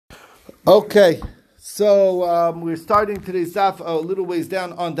Okay, so we're starting today's daf a little ways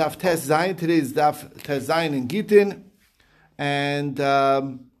down on daf Tes Zayin. Today's daf Tes Zayin in Gittin, and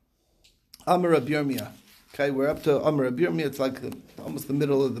Amar Rabbi Yirmiyah. Okay, we're up to Amar Rabbi Yirmiyah. It's like almost the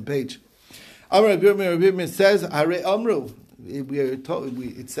middle of the page. Amar Rabbi Yirmiyah says, "Hare Amru." We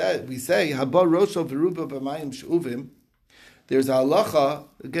say Haba Rosho v'Ruba b'Mayim Shuvim. There's a halacha.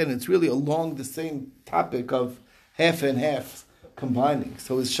 Again, it's really along the same topic of half and half combining.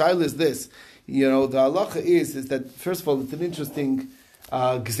 So his shaila is this. The halacha is that, first of all, it's an interesting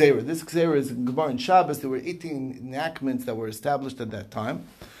gzeira. This gzeira is in Gemara and Shabbos. There were 18 enactments that were established at that time.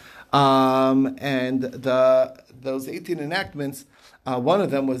 And those 18 enactments, one of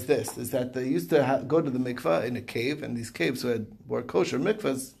them was this, is that they used to go to the mikvah in a cave, and these caves were kosher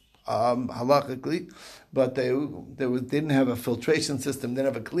mikvahs, halachically, but they didn't have a filtration system, didn't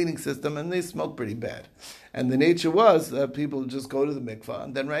have a cleaning system, and they smelled pretty bad. And the nature was that people would just go to the mikvah,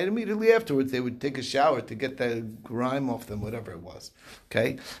 and then right immediately afterwards they would take a shower to get the grime off them, whatever it was.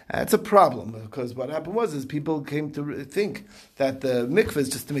 Okay, that's a problem, because what happened was people came to think that the mikvah is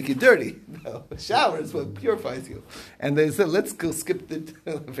just to make you dirty. No, the shower is what purifies you. And they said, let's go skip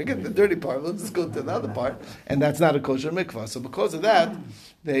forget the dirty part, let's just go to the other part, and that's not a kosher mikvah. So because of that,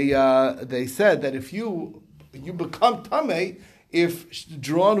 they said that if you become tamei if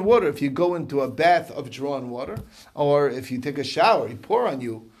drawn water, if you go into a bath of drawn water, or if you take a shower, you pour on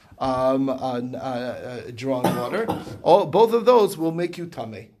you drawn water, both of those will make you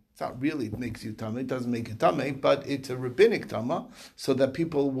tamei. It's not really makes you tamei, it doesn't make you tamei, but it's a rabbinic tama, so that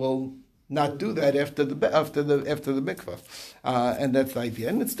people will not do that after the mikvah, and that's the idea.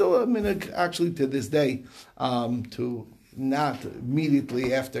 And it's still a minhag actually to this day to not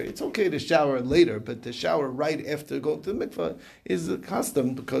immediately after. It's okay to shower later, but to shower right after going to the mikvah is a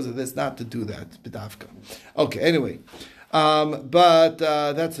custom because of this, not to do that. B'dafka. Okay, anyway. But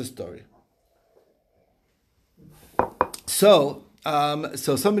that's a story. So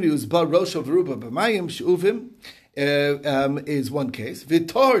somebody who's ba rosho v'ruba b'mayim shuvim is one case.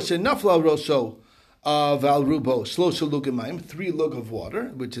 V'tor shenafla rosho Val Rubo, Shlosha Lug Mayim, 3 lug of water,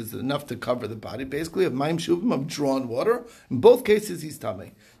 which is enough to cover the body, basically, of Mayim Shuvim, of drawn water. In both cases, he's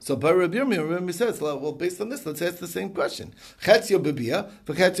Tamei. So, by Rabbi Yirmiyah says, well, based on this, let's ask the same question. Chatzio Bibia,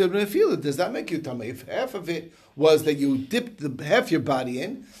 V'chatzio B'nefila, does that make you Tamei? If half of it was that you dipped half your body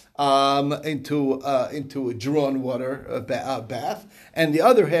into a drawn water bath, and the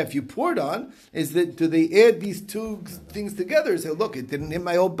other half you poured on, do they add these two things together and say, look, it didn't hit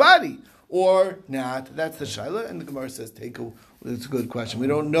my whole body? Or not? That's the shaila, and the Gemara says, it's a good question. We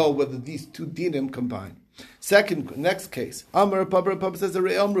don't know whether these two dinim combine. Next case. Amar Papa says,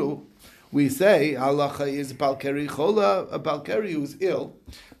 Amru. We say, halacha is balkeri chola, a balkeri who's ill.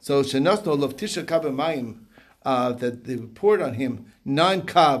 So, shenasno lov tisha kav mayim, that they poured on him 9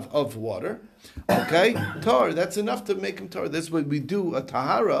 kav of water. Okay? Tar, that's enough to make him tar. That's what we do, a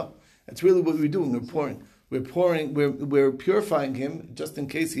tahara. That's really what we're doing. We're purifying him just in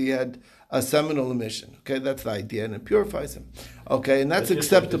case he had a seminal emission. Okay, that's the idea, and it purifies him. Okay, and that's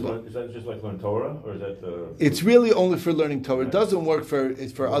acceptable. Is that just like learn Torah, or is that? It's really only for learning Torah. It doesn't work for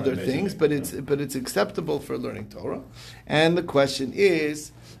other things, but it's acceptable for learning Torah. And the question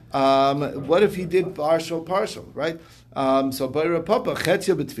is, what if he did partial, right? So Bayra Papa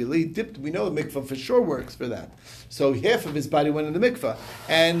Chetzia B'Tfila, he dipped. We know the mikvah for sure works for that. So half of his body went in the mikvah,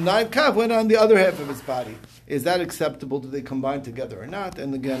 and 9 kav went on the other half of his body. Is that acceptable? Do they combine together or not?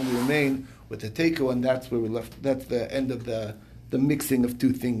 And again, we remain with the teiku, and that's where we left. That's the end of the mixing of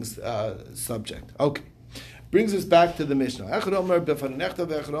two things subject. Okay. Brings us back to the Mishnah.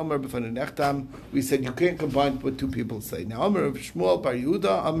 We said you can't combine what two people say. Now, Amar of Shmuel Bar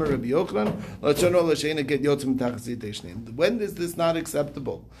Yehuda, Amar of Yochanan, when is this not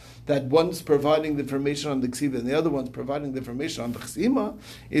acceptable? That one's providing the information on the ksiva and the other one's providing the information on the chsima,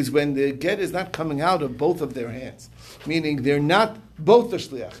 is when the get is not coming out of both of their hands. Meaning they're not both the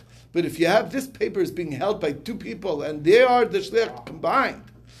shliach. But if you have this paper is being held by two people and they are the shliach combined,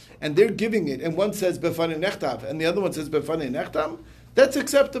 and they're giving it, and one says Befani Nechtav, and the other one says Befani Nechtam, that's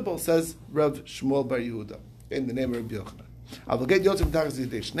acceptable, says Rav Shmuel Bar Yehuda, in the name of Rabbi Yochanan. I will get Yotzim Tachas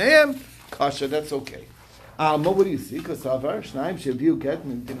Yidei Shneim, Kasha, that's okay. What do you see? Kasavar, Shnaim, Shebiu, Get,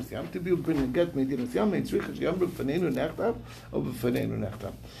 Medinas Yam, Tibiu, bring a Get, Medinas Yam, Meitzrich, Yam, Befanienu Nechtav, or Befanienu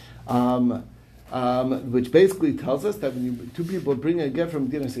Nechtam. Which basically tells us that when two people bring a Get from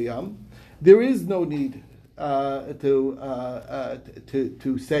Medinas Yam, there is no need to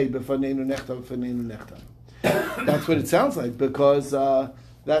say b'faneinu nechtam, b'faneinu nechtam. That's what it sounds like, because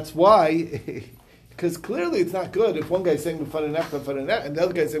that's why. Because clearly it's not good if one guy's saying b'faneinu nechtam, and the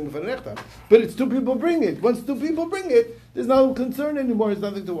other guy's saying b'faneinu nechtam. But it's two people bring it. Once two people bring it, there's no concern anymore. There's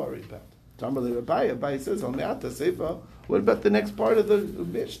nothing to worry about. Abai says, what about the next part of the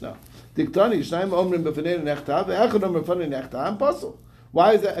Mishnah? Why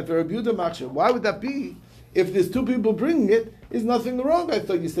is that? If Rabbi Yehuda Machshir, why would that be? If there's two people bringing it, is nothing wrong. I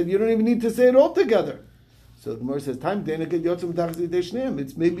thought you said you don't even need to say it all together. So the Gemara says, "Time dena get yotzim tachzid deshneim."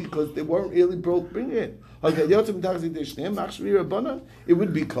 It's maybe because they weren't really both bringing it. Okay, yotzim tachzid deshneim machshir rabbanan. It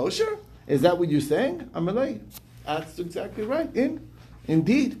would be kosher. Is that what you're saying? Amalei. That's exactly right.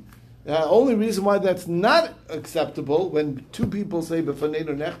 Indeed. Only reason why that's not acceptable when two people say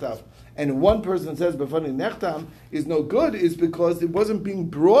b'faneinu nechtav and one person says b'faneinu nechtam is no good is because it wasn't being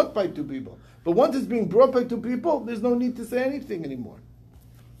brought by two people. But once it's being brought by two people, there's no need to say anything anymore.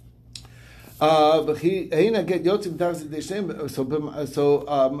 So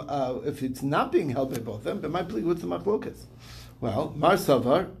if it's not being held by both of them, it might plead with the machlokas. Well, Mar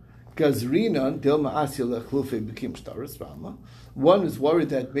Savar, Gazrinan, Dilma Asya Lechlufe Bekim Shtaras Rama. One is worried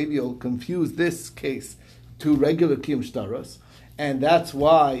that maybe you'll confuse this case to regular Kiyum Shtaras, and that's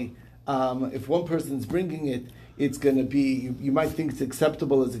why if one person's bringing it, it's going to be, you might think it's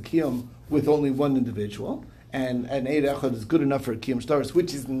acceptable as a Kiyum with only one individual, and an Eid Echad is good enough for a Kiyum Shtaras,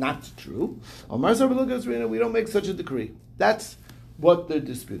 which is not true. We don't make such a decree. That's what the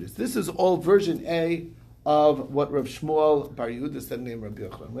dispute is. This is all version A of what Rav Shmuel Bar Yehuda said named Rabbi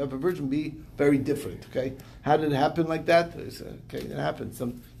Yochanan. We have a version B, very different. Okay, how did it happen like that? Okay, it happened.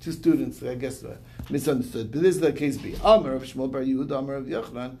 Some two students, I guess, misunderstood. But this is the case B. Amar Rav Shmuel Bar Yehuda, Amar Rav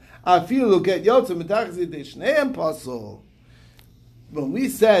Yochanan. Afilu get yotzim mitachzid deshneim pasul. When we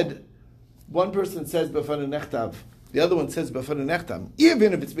said one person says b'fanu nechtav, the other one says b'fanu nechtam,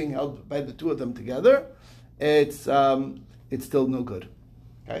 even if it's being held by the two of them together, it's still no good.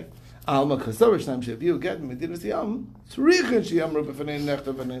 Okay. Because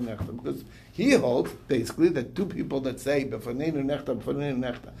he holds basically that two people that say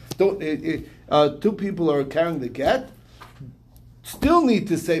two people are carrying the get still need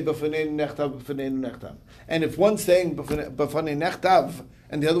to say and if one's saying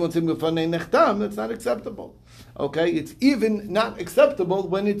and the other one's saying that's not acceptable. Okay, it's even not acceptable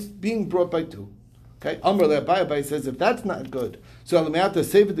when it's being brought by two. Okay, Amr Abai says if that's not good, so Alamiata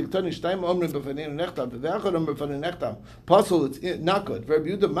save the Diktani Shtaim Omrim B'Faneinu Nechtam, V'Echad Omrim B'Faneinu Nechtam. Possible, it's not good. Rabbi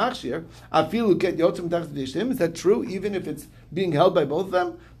Yehuda Machshir, Afilu Get Yotzim Tachzid Deshneim. Is that true? Even if it's being held by both of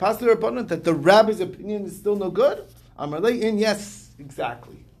them, pass their opponent that the rabbi's opinion is still no good. Amr in yes,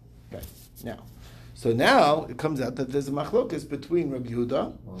 exactly. Okay, now it comes out that there's a machlokas between Rabbi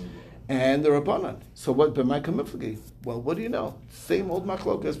Yehuda and the Rabbanan. So what? Well, what do you know? Same old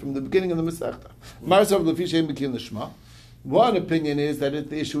machlokas from the beginning of the Masechta. One opinion is that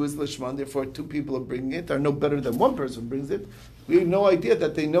the issue is lishma, and therefore two people are bringing it are no better than one person brings it. We have no idea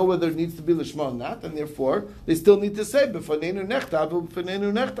that they know whether it needs to be lishma or not, and therefore they still need to say b'faneinu nechtav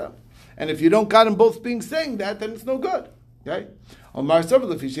b'faneinu nechtav. And if you don't got them both being saying that, then it's no good. Okay.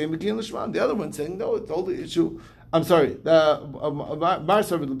 The other one saying no, it's all the issue. I'm sorry. Therefore,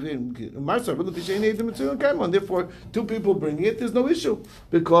 two people bringing it, there's no issue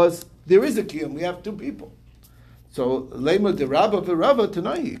because there is a kiyum. We have two people. So lema de Rabba v'Rava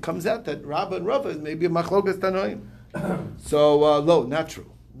Tanai. It comes out that Rabba and Rava is maybe a machlokas Tanoim. So not true.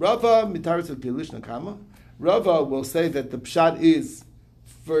 Rava mitaris pilish nakama. Rava will say that the pshat is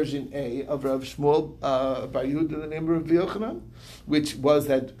version A of Rav Shmuel Bar Yehuda, the name of Rav Yochanan, which was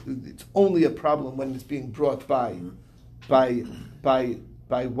that it's only a problem when it's being brought by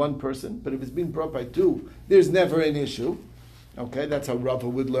one person, but if it's being brought by two, there's never an issue. Okay, that's how Rava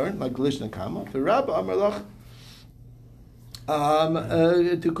would learn, like Lishna Kama. The Rabba Amarlach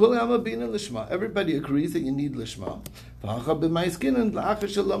to kol bina lishma. Everybody agrees that you need lishma.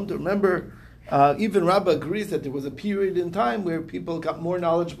 Remember. Even Rabbah agrees that there was a period in time where people got more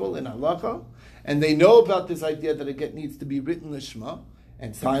knowledgeable in halacha, and they know about this idea that a get needs to be written lishma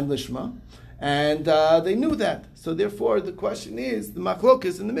and signed lishma, and they knew that. So therefore, the question is, the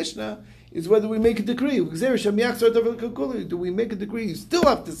machlokas in the Mishnah is whether we make a decree. Do we make a decree? You still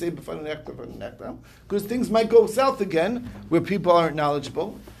have to say because things might go south again where people aren't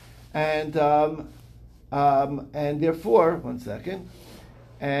knowledgeable, and therefore, one second.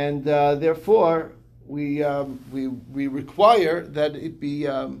 And therefore, we require that it be,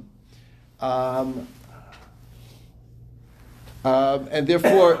 and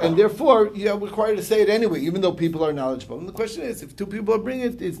therefore, you're required to say it anyway, even though people are knowledgeable. And the question is, if two people are bringing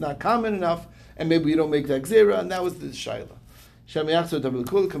it, it's not common enough, and maybe we don't make that gzera, and that was the shaila.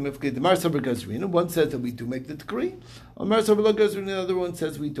 One says that we do make the decree, the other one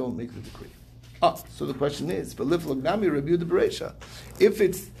says we don't make the decree. So the question is, if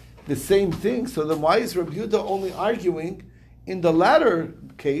it's the same thing, so then why is Rabbi Yehuda only arguing in the latter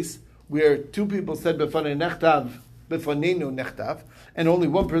case where two people said befanei nechtav, befanenu nechtav, and only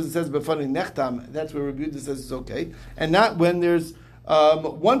one person says befanei nechtam, that's where Rabbi Yehuda says it's okay, and not when there's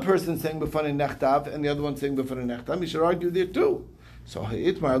one person saying befanei nechtav and the other one saying befanei nechtam. You should argue there too. So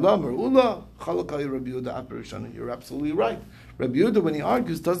Itmar Lamar Ula Chalakai Rabbi Yehuda Aparishana. You're absolutely right. Rabbi Yehuda, when he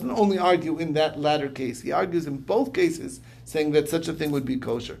argues, doesn't only argue in that latter case. He argues in both cases, saying that such a thing would be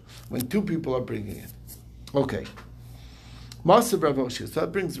kosher when two people are bringing it. Okay. Masav Rav Oshia. So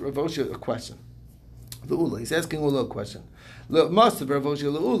that brings Rav Oshia a question. Leula. He's asking Ula a question. Masav Rav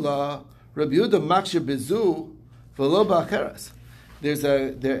Oshia Leula. Rabbi Yehuda Maksha Bezu V'lo Ba'acheres.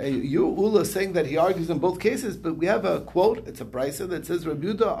 Ula saying that he argues in both cases, but we have a quote, it's a brisa that says Rabbi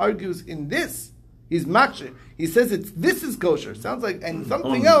Yehuda argues in this. He's makshir. He says this is kosher. Sounds like, and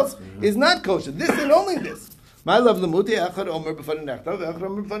something else is not kosher. This and only this. My love lemuti echad omer b'fanei nechtav, echad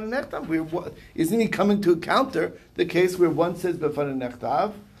omer b'fanei nechtav. Isn't he coming to counter the case where one says b'fanei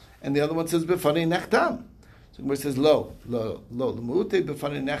nechtav and the other one says b'fanei nechtam? So where it says lo lemuti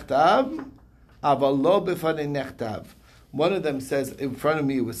b'fanei nechtav, aval lo b'fanei nechtav. One of them says, in front of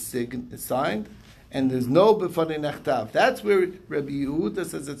me it was signed, and there's no b'fanei nechtav. That's where Rabbi Yehuda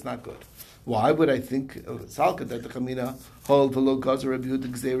says it's not good. Why would I think Salka that the Chamina hold v'lo gazer Rabbi Yehuda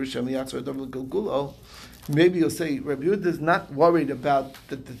gzeir shem yatzar davar l'gulgulo? Maybe you'll say Rabbi Yehuda is not worried about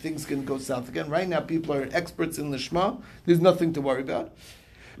that the things can go south again. Right now, people are experts in Lishma. There's nothing to worry about.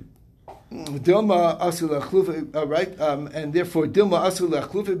 Dilma asul achlufa, right? And therefore, Dilma asul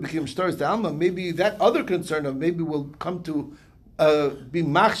achlufa became stars to Alma. Maybe that other concern of maybe will come to be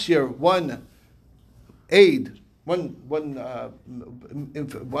machshir one aid, one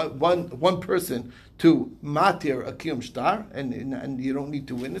person to matir a kiyum shtar, and you don't need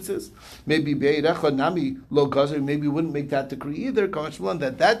two witnesses. Maybe be'erecha nami lo gazer. Maybe wouldn't make that decree either.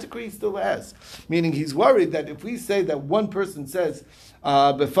 That decree still has. Meaning he's worried that if we say that one person says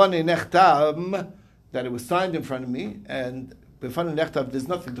befanei nechtam, that it was signed in front of me, and befanei nechtam, there's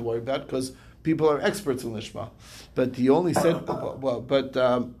nothing to worry about because people are experts in Lishma. But he only said,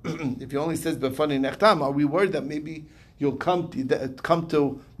 if he only says befanei nechtam, are we worried that maybe you'll come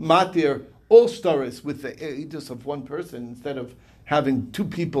to matir all shtaros with the edus of one person instead of having two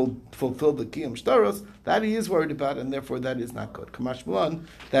people fulfill the kiyum shtaros? That he is worried about, and therefore that is not good. Kamash Mulan,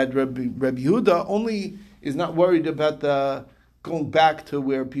 that Rabbi Yehuda only is not worried about the going back to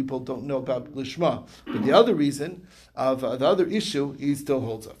where people don't know about Lishma. But the other reason of the other issue, he still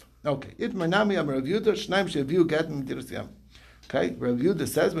holds of. Okay. Itmar nami am Rav Yehuda shnaim sheviu get Medinas Yam. Okay. Rav Yehuda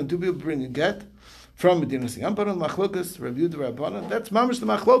says when two people bring a get from Medinas Yam, but on machlokas Rav Yehuda Rabbanan, that's mamish the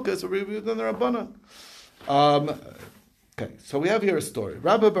machlokas of Rav Yehuda and the Rabbanan. Okay. So we have here a story.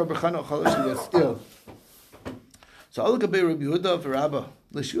 Rabba bar Bechana Chalash was ill. So I'll look at Rav Yehuda of Rabba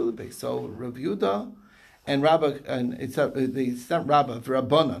l'shulabei. So Rav Yehuda and Rabba, and it's not Rabba,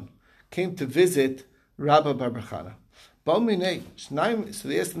 Rabbanan, came to visit Rabba bar Bechana. So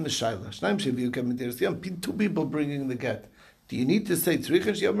they asked him the shaila. Two people bringing the get. Do you need to say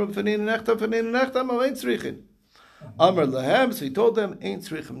tzrichin sheyamru b'faneinu nechtam faneinu nechtam or ain't tzrichin? Amar lahem. So he told them ain't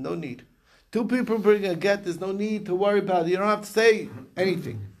tzrichin, no need. Two people bringing a get. There's no need to worry about it. You don't have to say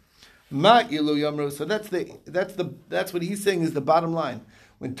anything. Ma ilu yamru. So that's what he's saying is the bottom line.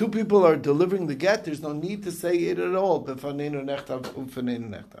 When two people are delivering the get, there's no need to say it at all. B'faneinu nechtam u'faneinu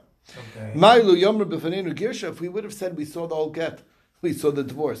nechtam. Ma'lu yomru b'faneinu girsha. If we would have said we saw the whole get, we saw the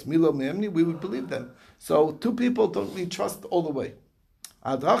divorce, Milo me'emni, we would believe them. So two people don't we trust all the way.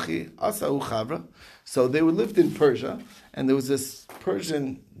 Adachi asau chavra. So they lived in Persia, and there was this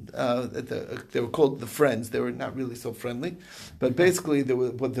Persian. They were called the Friends. They were not really so friendly, but basically the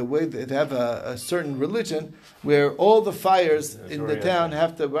way they have a certain religion where all the fires in the town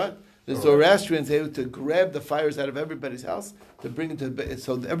have to what. The Zoroastrians able to grab the fires out of everybody's house to bring it to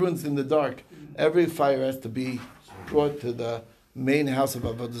so everyone's in the dark. Every fire has to be brought to the main house of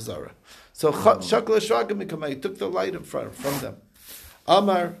Avodah Zarah. So Shakla Shagam he took the light in front from them.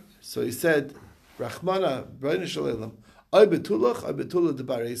 Amar, so he said, Rachmana, Brayna Shalom, I betulach the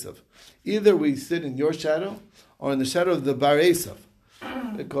Bar Esav. Either we sit in your shadow or in the shadow of the Bar Esav.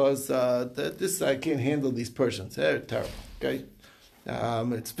 Because this I can't handle these Persians. They're terrible. Okay?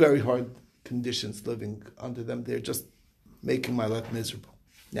 It's very hard conditions living under them. They're just making my life miserable.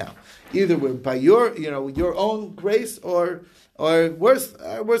 Now, either we're by your own grace, or worse,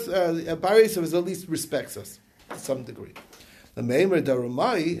 Baris at least respects us to some degree. The Meimer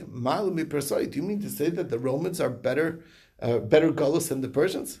Darumai Malumi Persai. Do you mean to say that the Romans are better gullus than the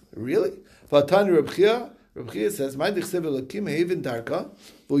Persians? Really? Vatani Reb Chia says, "My dichsev elakim heivin darka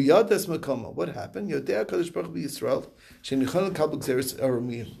v'yadas makoma." What happened? Yodei Hakadosh Baruch Hu Yisrael shenichon kabel gzeres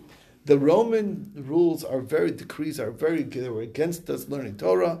aramiyim. The Roman decrees they were against us learning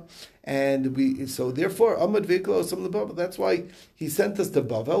Torah, and therefore Amad Veiklo some of the Bavel. That's why he sent us to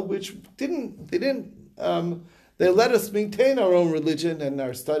Bavel, which they let us maintain our own religion and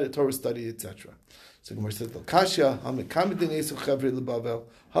our Torah study, etc. So Gemara says, "Kasha Hamid Kamidin Esu Chavri LeBavel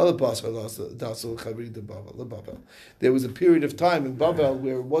Halabas Dasul Chavri LeBavel." There was a period of time in Bavel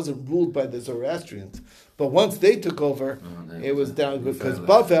where it wasn't ruled by the Zoroastrians, but once they took over, it was down because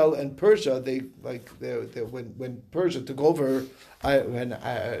Bavel and Persia. When Persia took over, Iran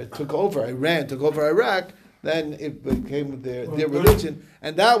took over Iraq. Then it became their religion,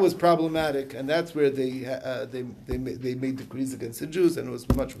 and that was problematic, and that's where they made decrees against the Jews, and it was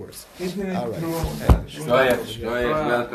much worse. All right.